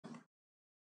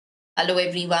Hello,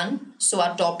 everyone. So,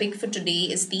 our topic for today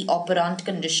is the operant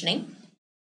conditioning.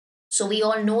 So, we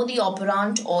all know the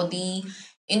operant or the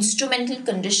instrumental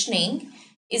conditioning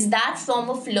is that form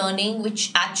of learning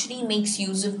which actually makes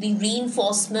use of the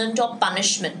reinforcement or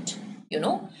punishment,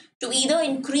 to either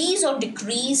increase or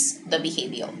decrease the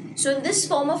behavior. So, in this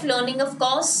form of learning, of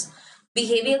course,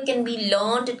 behavior can be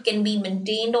learned, it can be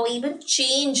maintained, or even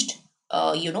changed,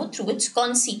 through its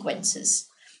consequences.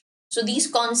 So these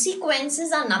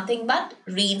consequences are nothing but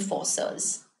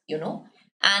reinforcers.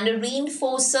 And a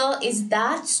reinforcer is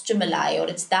that stimuli or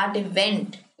it's that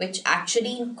event which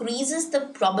actually increases the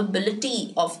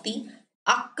probability of the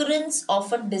occurrence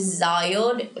of a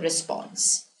desired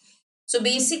response. So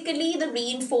basically, the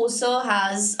reinforcer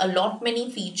has a lot many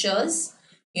features,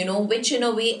 which in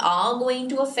a way are going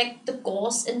to affect the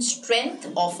cause and strength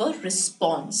of a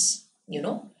response.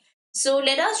 So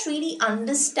let us really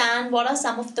understand what are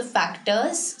some of the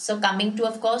factors. So coming to,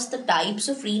 of course, the types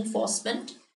of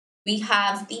reinforcement, we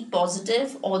have the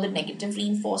positive or the negative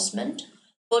reinforcement.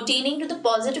 Pertaining to the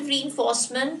positive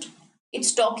reinforcement,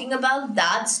 it's talking about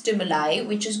that stimuli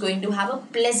which is going to have a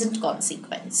pleasant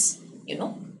consequence, you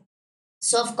know.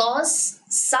 So, of course,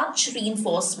 such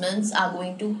reinforcements are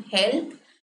going to help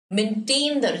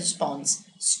maintain the response,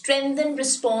 strengthen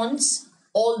response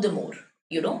all the more.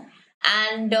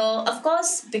 And of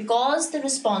course, because the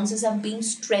responses have been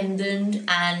strengthened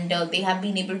and they have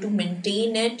been able to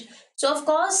maintain it, so of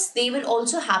course, they will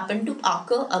also happen to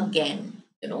occur again.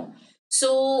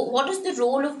 So, what is the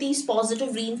role of these positive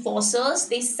reinforcers?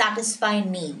 They satisfy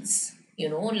needs,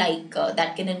 like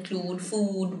that can include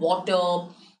food,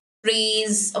 water,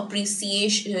 praise,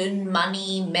 appreciation,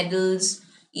 money, medals,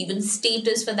 even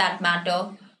status for that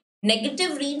matter.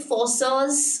 Negative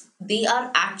reinforcers, they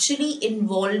are actually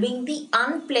involving the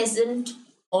unpleasant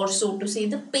or so to say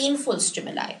the painful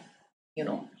stimuli, you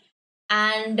know.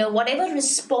 And whatever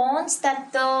response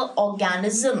that the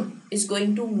organism is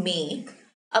going to make,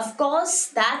 of course,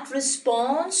 that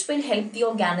response will help the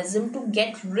organism to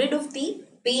get rid of the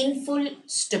painful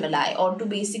stimuli or to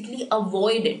basically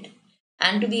avoid it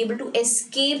and to be able to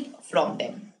escape from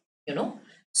them.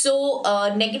 So,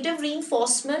 negative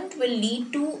reinforcement will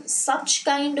lead to such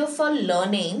kind of a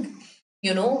learning,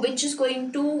 which is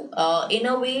going to, in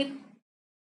a way,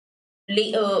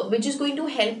 which is going to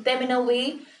help them in a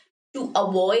way to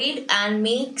avoid and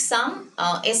make some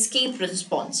escape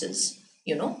responses.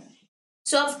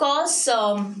 So of course,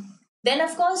 then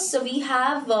of course we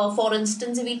have, for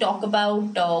instance, if we talk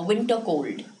about winter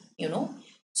cold, you know,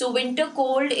 so winter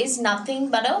cold is nothing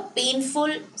but a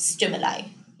painful stimuli.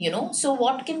 So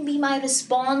what can be my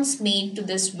response made to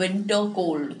this winter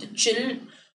cold, the chill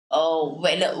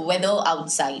weather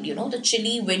outside, the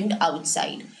chilly wind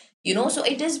outside. So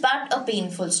it is but a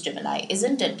painful stimuli,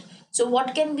 isn't it? So,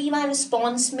 what can be my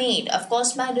response made? Of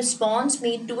course, my response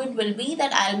made to it will be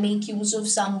that I'll make use of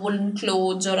some woolen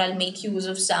clothes, or I'll make use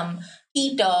of some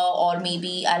heater, or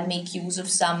maybe I'll make use of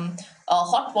some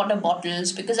hot water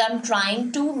bottles because I'm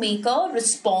trying to make a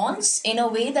response in a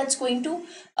way that's going to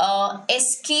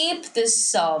escape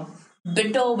this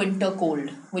bitter winter cold,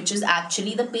 which is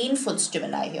actually the painful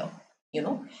stimuli here.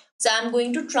 So I'm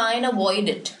going to try and avoid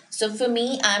it. So for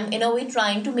me, I'm in a way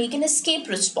trying to make an escape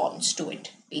response to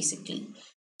it, basically.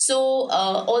 So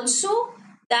also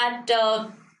that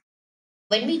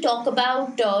when we talk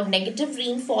about negative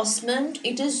reinforcement,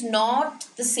 it is not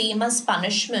the same as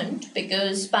punishment,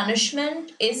 because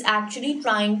punishment is actually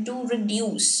trying to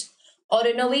reduce or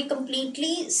in a way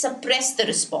completely suppress the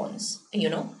response.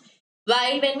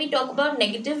 While when we talk about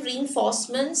negative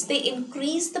reinforcements, they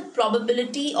increase the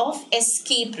probability of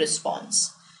escape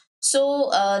response. So,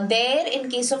 there, in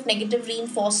case of negative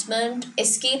reinforcement,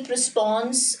 escape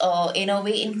response in a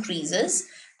way increases,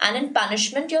 and in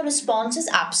punishment, your response is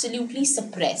absolutely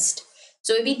suppressed.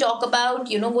 So, if we talk about,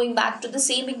 going back to the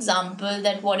same example,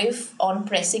 that what if on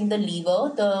pressing the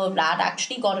lever, the rat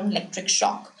actually got an electric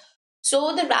shock?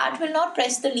 So, the rat will not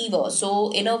press the lever.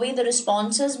 So, in a way, the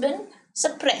response has been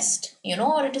suppressed,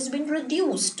 or it has been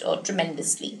reduced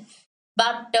tremendously.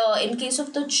 But in case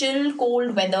of the chill,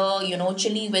 cold weather,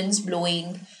 chilly winds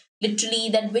blowing, literally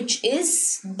that which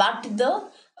is but the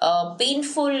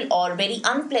painful or very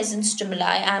unpleasant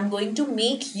stimuli, I'm going to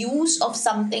make use of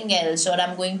something else, or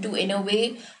I'm going to, in a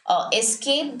way,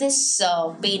 escape this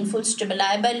painful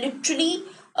stimuli by literally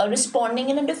responding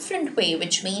in a different way,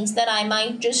 which means that I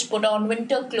might just put on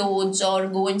winter clothes or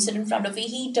go and sit in front of a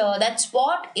heater. That's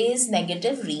what is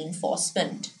negative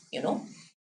reinforcement.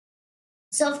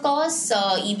 So, of course,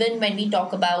 even when we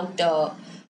talk about, a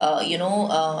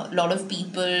lot of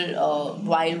people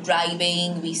while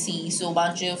driving, we see so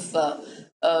much of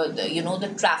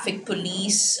the traffic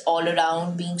police all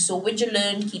around being so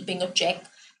vigilant, keeping a check.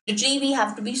 Literally, we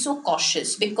have to be so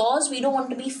cautious because we don't want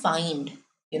to be fined.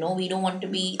 We don't want to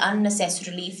be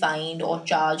unnecessarily fined or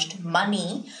charged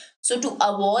money. So to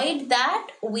avoid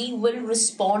that, we will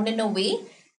respond in a way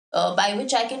by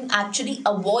which I can actually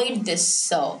avoid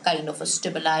this kind of a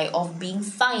stimuli of being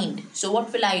fined. So,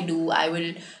 what will I do? I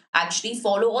will actually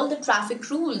follow all the traffic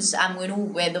rules. I'm going to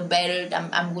wear the belt.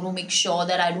 I'm going to make sure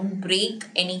that I don't break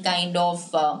any kind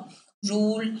of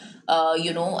rule.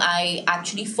 I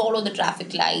actually follow the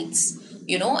traffic lights,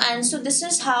 and so this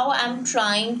is how I'm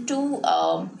trying to.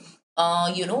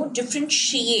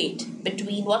 Differentiate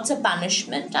between what's a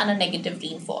punishment and a negative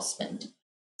reinforcement.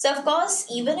 So, of course,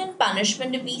 even in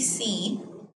punishment, if we see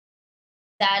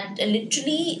that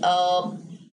literally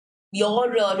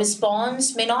your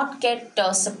response may not get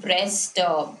suppressed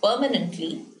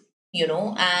permanently,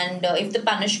 and if the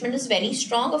punishment is very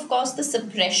strong, of course, the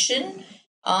suppression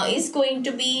is going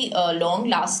to be long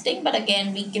lasting, but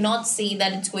again, we cannot say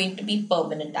that it's going to be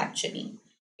permanent actually,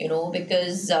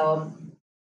 because.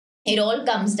 It all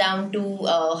comes down to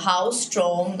how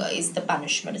strong is the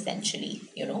punishment essentially,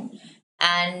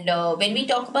 and when we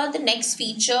talk about the next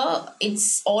feature,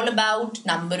 it's all about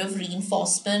number of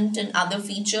reinforcement and other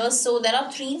features. So there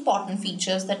are three important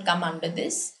features that come under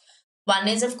this. One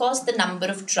is, of course, the number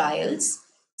of trials.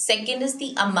 Second is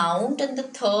the amount, and the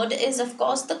third is, of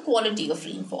course, the quality of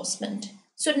reinforcement.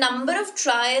 So number of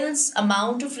trials,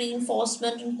 amount of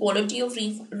reinforcement, and quality of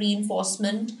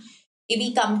reinforcement, if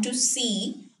we come to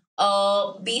see,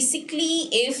 basically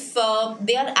if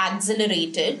they are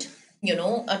accelerated,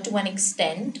 to an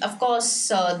extent, of course,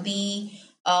 the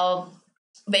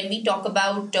when we talk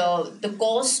about the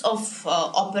course of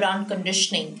operant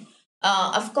conditioning,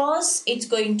 of course, it's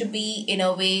going to be in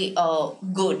a way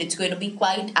good. It's going to be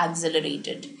quite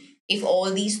accelerated if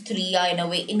all these three are in a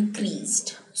way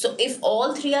increased. So, if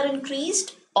all three are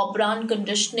increased, operant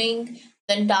conditioning,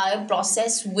 the entire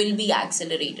process will be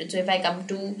accelerated. So, if I come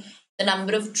to the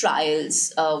number of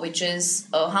trials, which is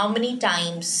how many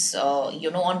times,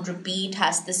 on repeat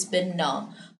has this been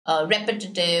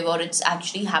repetitive, or it's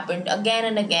actually happened again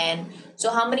and again.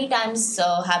 So, how many times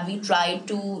have we tried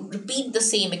to repeat the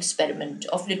same experiment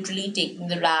of literally taking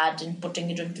the rat and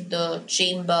putting it into the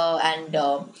chamber and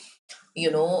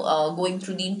going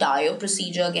through the entire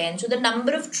procedure again? So, the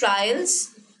number of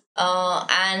trials,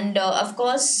 and of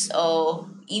course,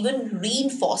 even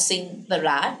reinforcing the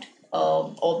rat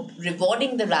or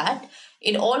rewarding the rat,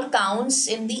 it all counts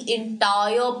in the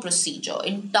entire procedure,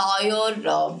 entire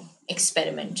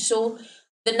experiment. So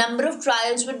the number of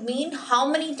trials would mean how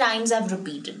many times I've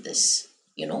repeated this,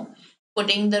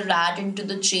 putting the rat into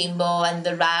the chamber and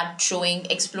the rat showing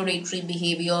exploratory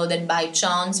behavior, then by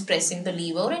chance pressing the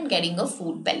lever and getting a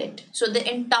food pellet. So the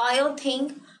entire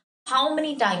thing, how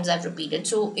many times I've repeated.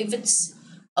 So if it's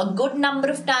a good number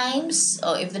of times,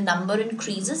 if the number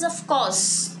increases, of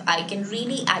course, I can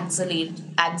really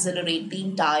accelerate the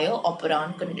entire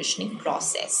operant conditioning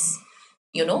process.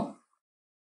 You know,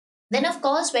 then, of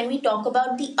course, when we talk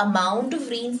about the amount of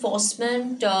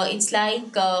reinforcement, it's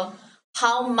like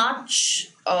how much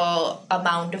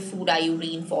amount of food are you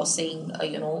reinforcing,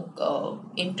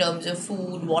 in terms of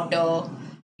food, water,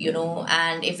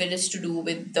 and if it is to do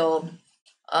with the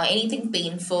anything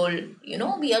painful,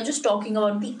 we are just talking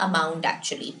about the amount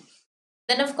actually.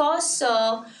 Then, of course,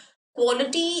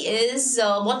 quality is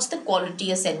what's the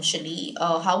quality essentially?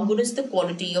 How good is the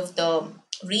quality of the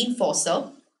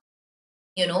reinforcer?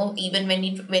 Even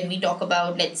when we talk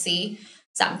about, let's say,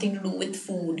 something to do with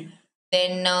food,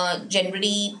 then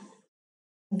generally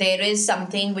there is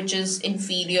something which is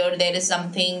inferior, there is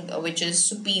something which is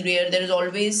superior. There is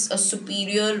always a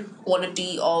superior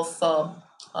quality of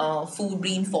food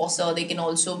reinforcer. They can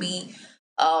also be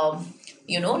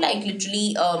like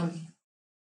literally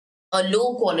a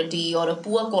low quality or a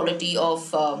poor quality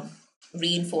of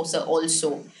reinforcer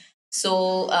also.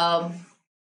 So um,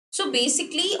 so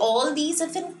basically, all these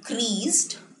have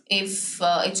increased. If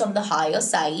it's on the higher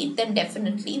side, then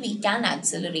definitely we can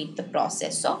accelerate the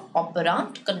process of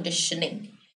operant conditioning.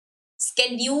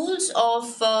 Schedules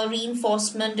of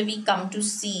reinforcement we come to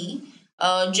see.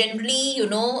 Generally,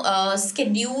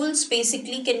 schedules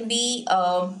basically can be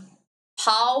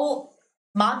how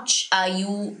much are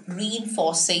you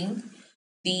reinforcing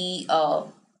the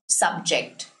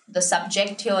subject. The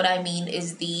subject here, I mean,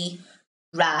 is the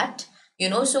rat.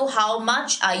 So how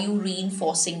much are you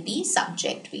reinforcing the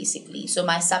subject basically? So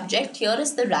my subject here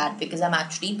is the rat because I'm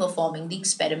actually performing the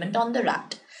experiment on the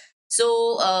rat.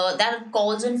 So that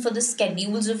calls in for the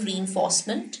schedules of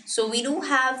reinforcement. So we do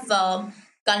have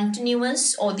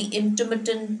continuous or the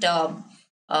intermittent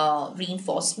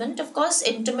reinforcement. Of course,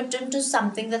 intermittent is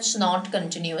something that's not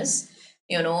continuous,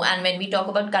 and when we talk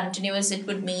about continuous, it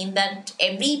would mean that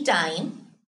every time,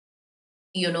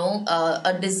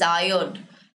 a desired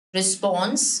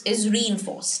response is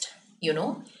reinforced, you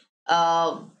know,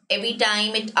 uh, every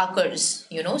time it occurs,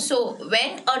 So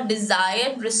when a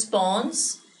desired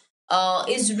response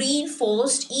is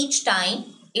reinforced each time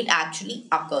it actually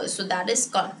occurs, so that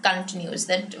is continuous.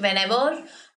 That whenever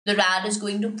the rat is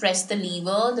going to press the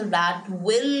lever, the rat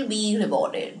will be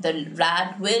rewarded. The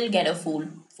rat will get a full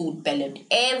food pellet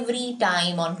every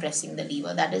time on pressing the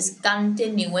lever. That is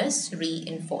continuous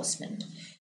reinforcement.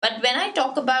 But when I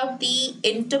talk about the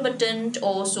intermittent,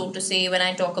 or so to say, when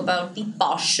I talk about the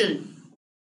partial,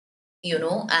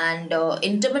 and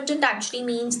intermittent actually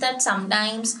means that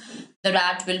sometimes the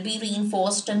rat will be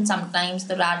reinforced and sometimes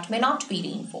the rat may not be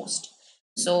reinforced.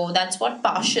 So that's what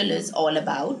partial is all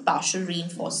about, partial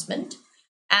reinforcement.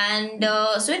 And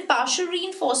so in partial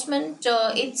reinforcement,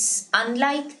 it's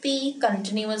unlike the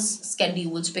continuous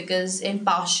schedules, because in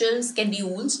partial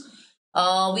schedules,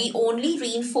 we only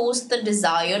reinforce the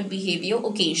desired behavior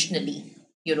occasionally,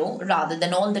 rather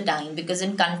than all the time. Because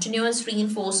in continuous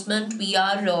reinforcement, we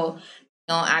are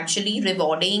actually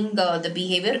rewarding the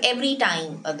behavior every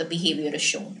time the behavior is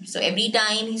shown. So every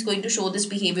time he's going to show this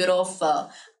behavior of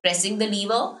pressing the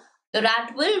lever, the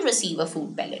rat will receive a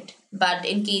food pellet. But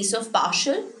in case of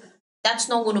partial, that's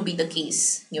not going to be the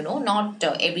case, not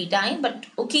every time, but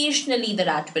occasionally the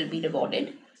rat will be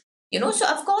rewarded. So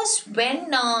of course,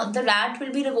 when the rat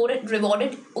will be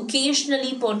rewarded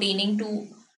occasionally pertaining to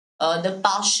the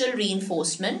partial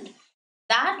reinforcement,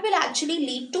 that will actually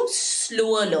lead to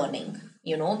slower learning,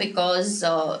 because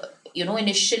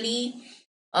initially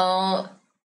uh,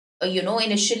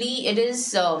 initially it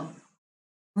is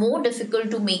more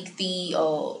difficult to make the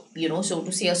so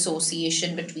to say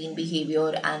association between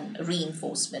behavior and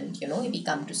reinforcement, if we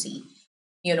come to see,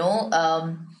 you know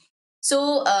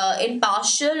so in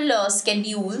partial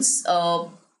schedules,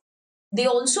 they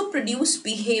also produce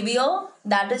behavior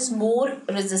that is more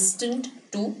resistant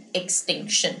to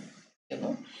extinction, you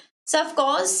know so of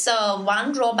course,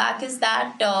 one drawback is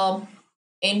that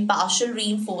in partial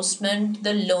reinforcement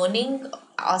the learning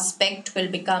aspect will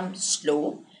become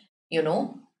slow, you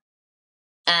know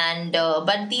and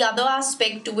but the other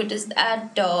aspect to it is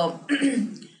that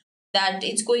that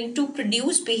it's going to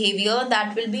produce behavior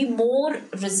that will be more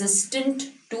resistant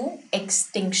to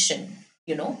extinction,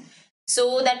 you know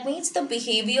so that means the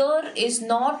behavior is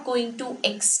not going to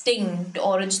extinct,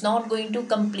 or it's not going to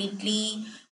completely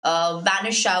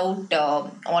vanish out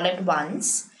all at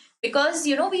once. Because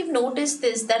we've noticed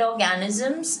this, that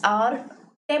organisms are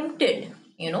tempted,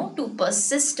 to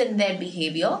persist in their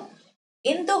behavior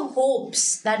in the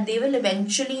hopes that they will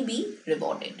eventually be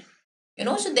rewarded.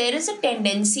 So there is a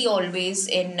tendency always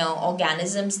in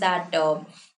organisms that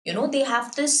they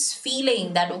have this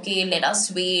feeling that, okay, let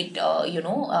us wait,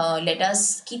 let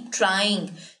us keep trying,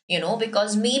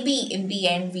 because maybe in the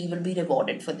end we will be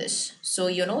rewarded for this. So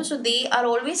so they are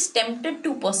always tempted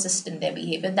to persist in their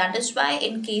behavior. That is why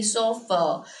in case of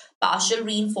partial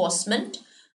reinforcement,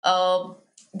 uh,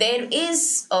 there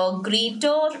is a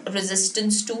greater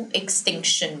resistance to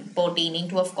extinction pertaining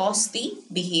to, of course, the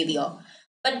behavior.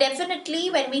 But definitely,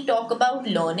 when we talk about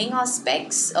learning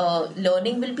aspects,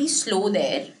 learning will be slow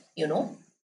there,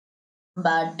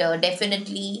 but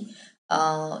definitely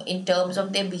in terms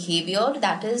of their behavior,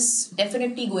 that is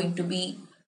definitely going to be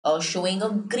showing a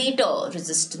greater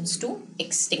resistance to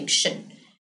extinction.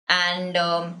 And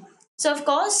so, of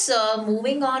course,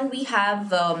 moving on, we have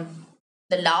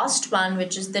the last one,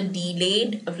 which is the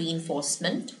delayed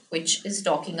reinforcement, which is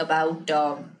talking about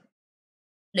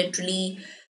literally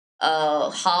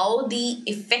how the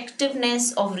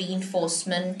effectiveness of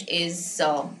reinforcement is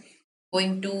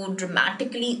going to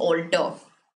dramatically alter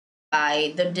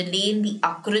by the delay in the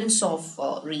occurrence of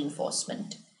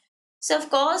reinforcement. So, of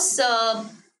course,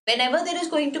 whenever there is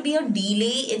going to be a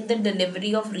delay in the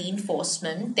delivery of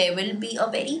reinforcement, there will be a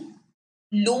very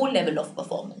low level of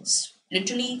performance.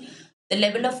 Literally, the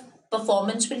level of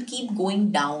performance will keep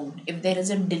going down if there is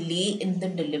a delay in the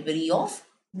delivery of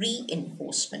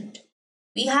reinforcement.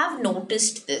 We have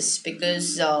noticed this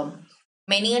because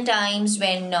many a times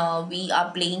when we are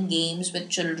playing games with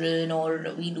children,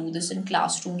 or we do this in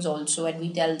classrooms also, and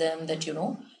we tell them that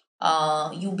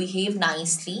you behave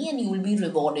nicely and you will be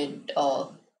rewarded,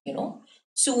 you know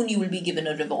soon you will be given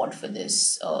a reward for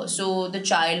this. So the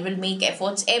child will make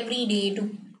efforts every day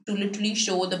to literally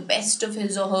show the best of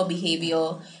his or her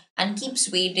behavior, and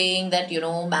keeps waiting that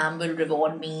ma'am will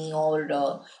reward me, or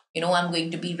I'm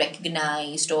going to be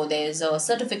recognized, or there's a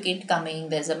certificate coming,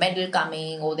 there's a medal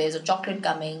coming, or there's a chocolate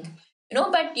coming.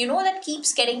 but that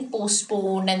keeps getting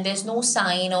postponed and there's no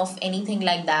sign of anything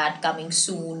like that coming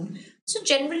soon. So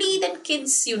generally then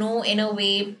kids, in a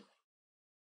way,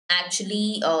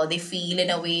 actually they feel in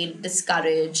a way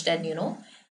discouraged,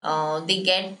 and they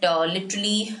get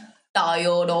literally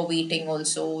tired or waiting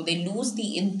also. They lose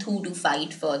the enthu to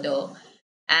fight further.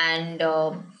 And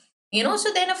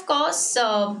so then of course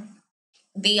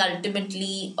they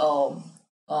ultimately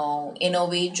in a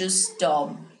way just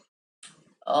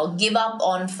give up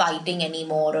on fighting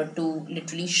anymore, or to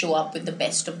literally show up with the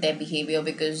best of their behavior,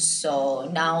 because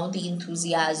now the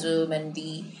enthusiasm and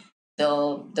the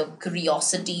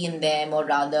curiosity in them, or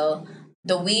rather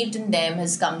the weight in them,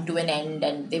 has come to an end,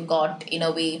 and they've got in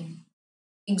a way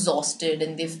exhausted,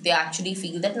 and they actually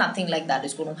feel that nothing like that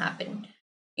is going to happen.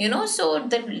 So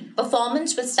the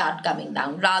performance will start coming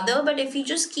down rather. But if you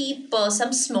just keep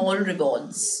some small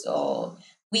rewards,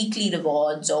 weekly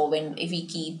rewards, or when if we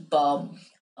keep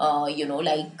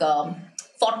like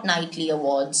fortnightly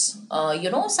awards,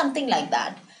 something like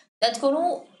that, that's going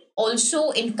to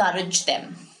also encourage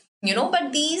them.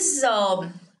 But these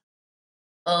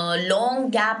long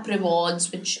gap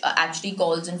rewards, which actually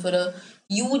calls in for a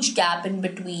huge gap in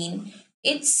between,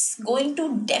 it's going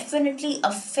to definitely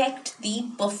affect the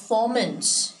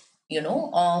performance,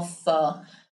 of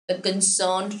the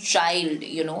concerned child.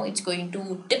 It's going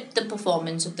to tip the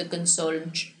performance of the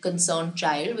concerned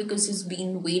child, because he's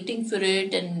been waiting for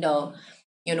it, and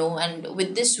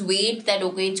with this weight that,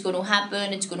 okay, it's going to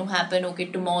happen, okay,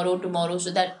 tomorrow, so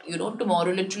that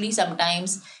tomorrow literally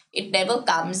sometimes it never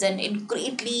comes, and it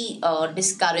greatly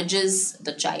discourages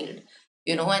the child.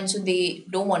 And so they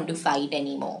don't want to fight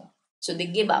anymore, so they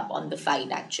give up on the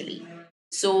fight actually.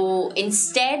 So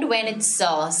instead, when it's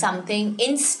something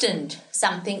instant,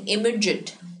 something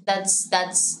immediate,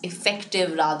 that's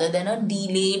effective, rather than a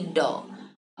delayed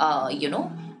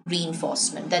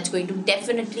reinforcement, that's going to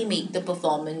definitely make the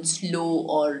performance low,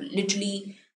 or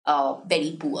literally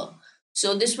very poor.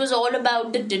 So this was all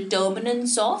about the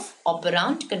determinants of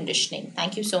operant conditioning.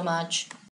 Thank you so much.